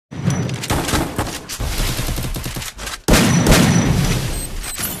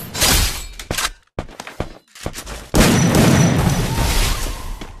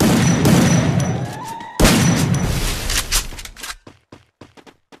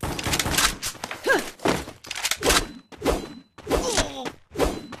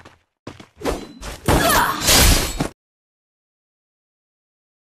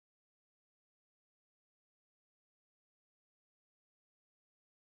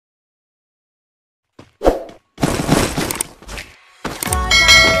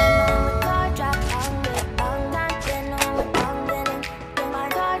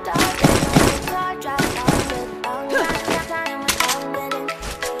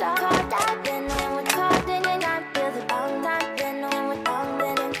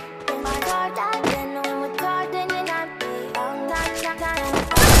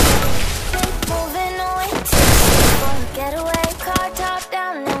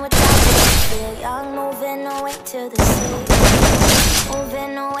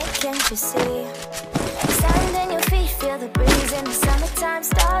you see? Stand on your feet, feel the breeze in the summertime.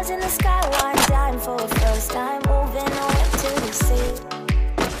 Stars in the sky, one time for a first time. Moving away to the sea,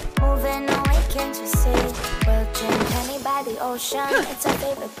 moving away, can't you see? We'll drink honey by the ocean, it's our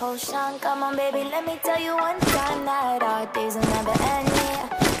favorite potion. Come on baby, let me tell you one time that our days will never end, yeah.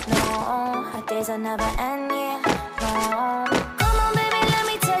 No, our days will never end, yeah. No. Come on baby, let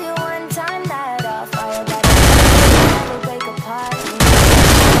me tell you one time that our fire that never break apart.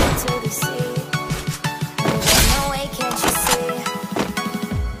 Moving to the sea, moving away, can't you see?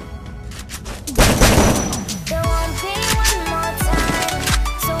 There won't be one more time,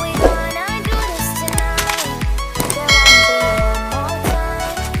 so we gonna do this tonight. There won't be one more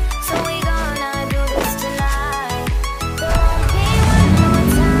time, so we gonna do this tonight. There won't be one more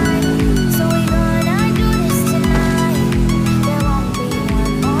time, so we gonna do this tonight. There won't be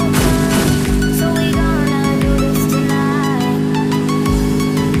one more time, so we gonna do this tonight.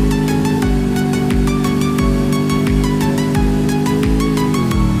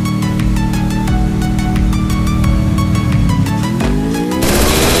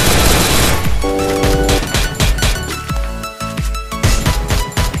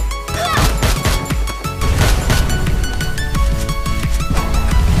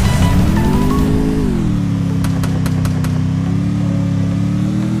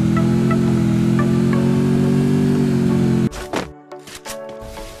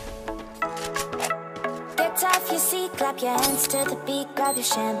 Get off your seat, clap your hands to the beat, grab your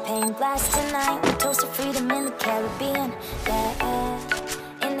champagne glass tonight. We toast to freedom in the Caribbean,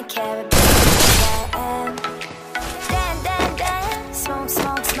 yeah, in the Caribbean, yeah. Dan, dan, dan, smoke,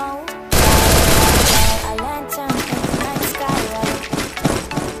 smoke, smoke. A lantern, paint the night sky red,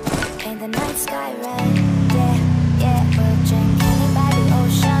 paint the night sky red, yeah, yeah. We'll drink honey by the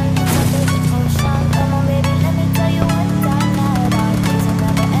ocean, it's our favorite potion. Come on baby, let me tell you one time that our days will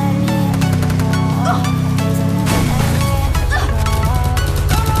never end, yeah. No, our days will never end, yeah. No.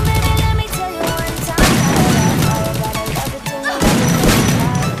 Come on baby, let me tell you one time that our fire got a love it till we never break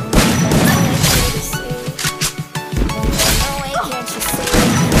apart. Moving away to the sea, moving away, can't you see?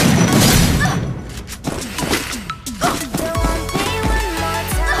 There won't be one more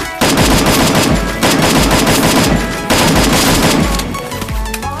time,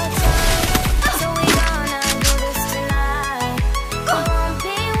 so we gonna do this tonight. There won't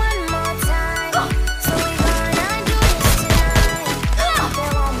be one more time, so we gonna do this tonight.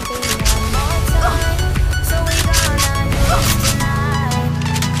 There won't be one more time, so we gonna do this tonight.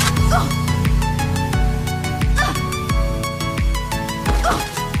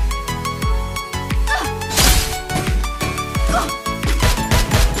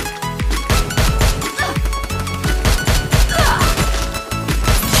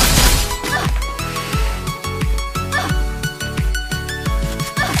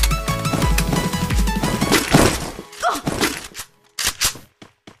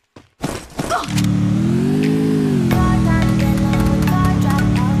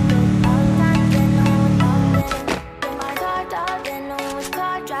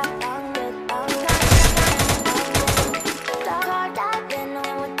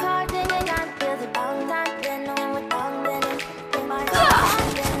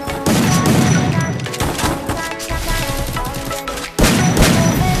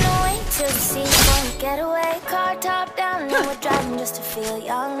 Just to feel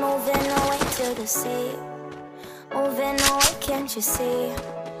young, moving away to the sea, moving away, can't you see?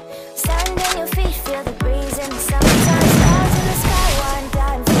 Stand on your feet, feel the breeze in the summertime. Stars in the sky, one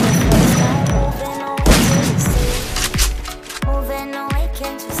time for the first time. Moving away to the sea, moving away,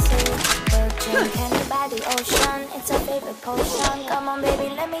 can't you see? We'll drink honey by the ocean, it's our favorite potion. Come on baby,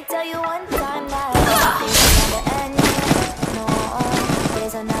 let me tell you one time that our days will never end, yeah. No,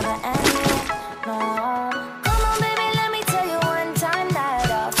 days will never end, yeah. No. Come on baby, let me tell you one time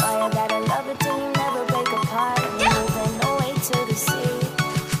that our fire got a love it till you never break apart. Moving away to the sea,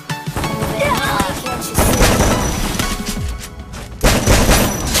 moving away, can't you see?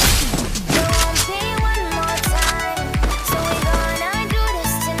 There won't be one more time, so we gonna do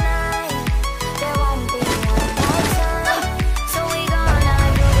this tonight. There won't be one more time, so we gonna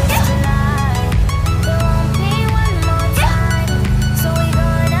do this tonight. There won't be one more time, so we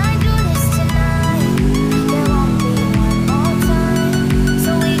gonna do this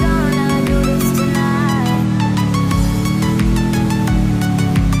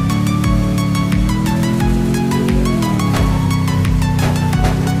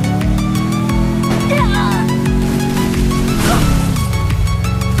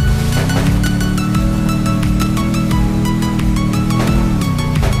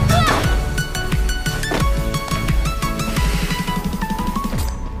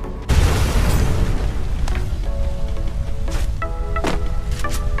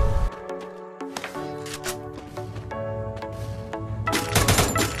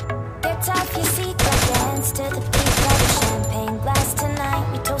hands to the beat like a champagne glass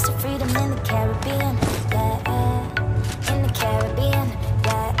tonight. We toast to freedom in the Caribbean, yeah, in the Caribbean,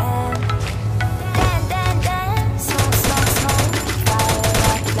 yeah. Dan, dan, dan, smoke, smoke, smoke, fire it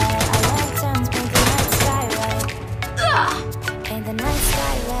up, light our lanterns, paint the night sky red, paint the night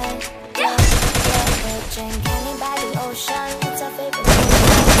sky red, yeah, yeah. We'll drink any by the ocean, it's our favorite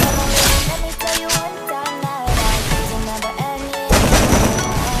ocean. Come on, baby, let me tell you one time that our days will never end, yeah.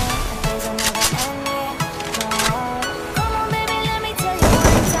 Our days will never end, yeah. No. Come on, baby, let me tell you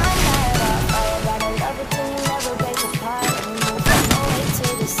one time that our fire got a love it till you never break apart. And we move from no way to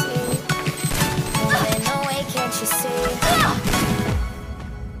the sea, moving no way, can't you see?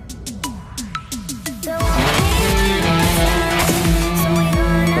 There won't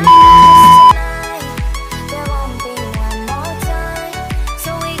be one more time, so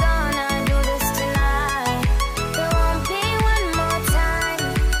we gonna do this tonight. There won't be one more time, so we gonna do this tonight. There won't be one more time,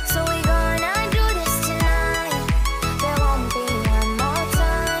 so we gonna do this tonight. There won't be one more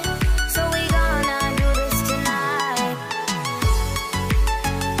time, so we gonna do this tonight.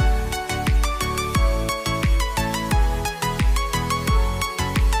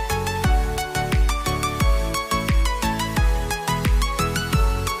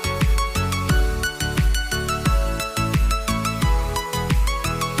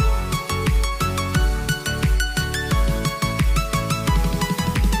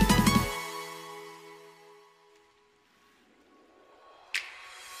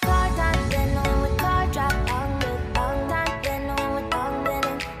 Car time, then on with car drop, on with on time, then on with on then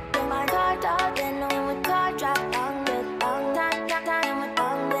in my car top, then on with car drop, on with on time, time with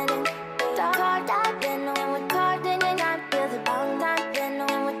on then in car top, then on with car, then in I feel the on time, then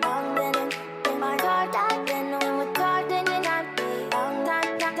on with on then in my car top, then on with car, then in I be on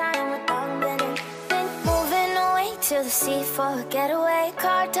time, time with on then in. Then moving away to the sea for a getaway,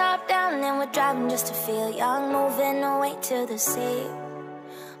 car top down, and we're driving just to feel young, moving away to the sea.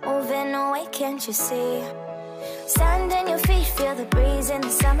 Moving away, can't you see? Sand in your feet, feel the breeze in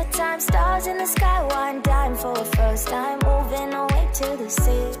the summertime. Stars in the sky, one dime for a first time. Moving away to the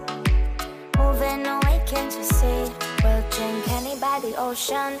sea. Moving away, can't you see? We'll drink honey by the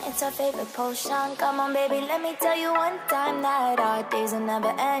ocean, it's our favorite potion. Come on, baby, let me tell you one time that our days will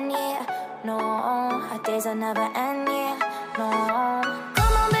never end, yeah. No, our days will never end, yeah. No.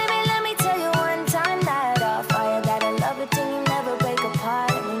 Come on, baby, let me tell you one time that our fire got a love it till you never break apart.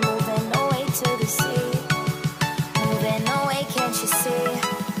 And we moving away to the sea, moving away, can't you see?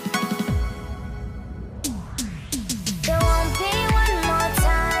 There won't be one more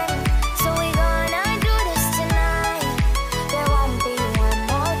time, so we gonna do this tonight. There won't be one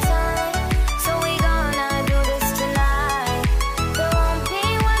more time, so we gonna do this tonight. There won't be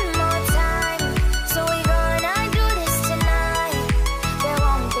one more time, so we gonna do this tonight. There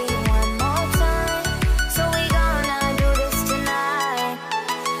won't be one more time, so we gonna do this tonight.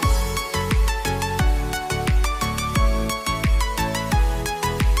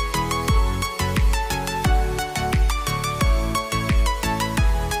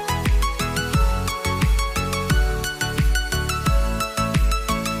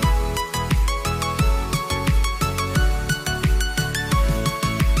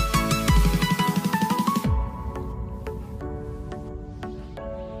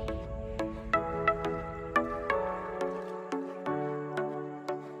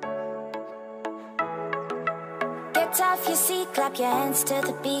 Get off your seat, clap your hands to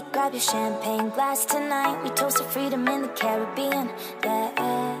the beat, grab your champagne glass tonight. We toast to freedom in the Caribbean,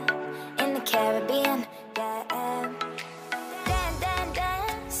 yeah, in the Caribbean, yeah. Dan, dan,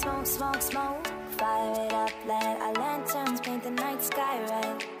 dan, smoke, smoke, smoke, fire it up, light our lanterns, paint the night sky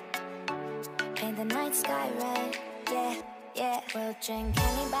red, paint the night sky red, yeah, yeah. We'll drink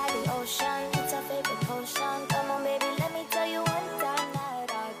honey by the ocean, it's our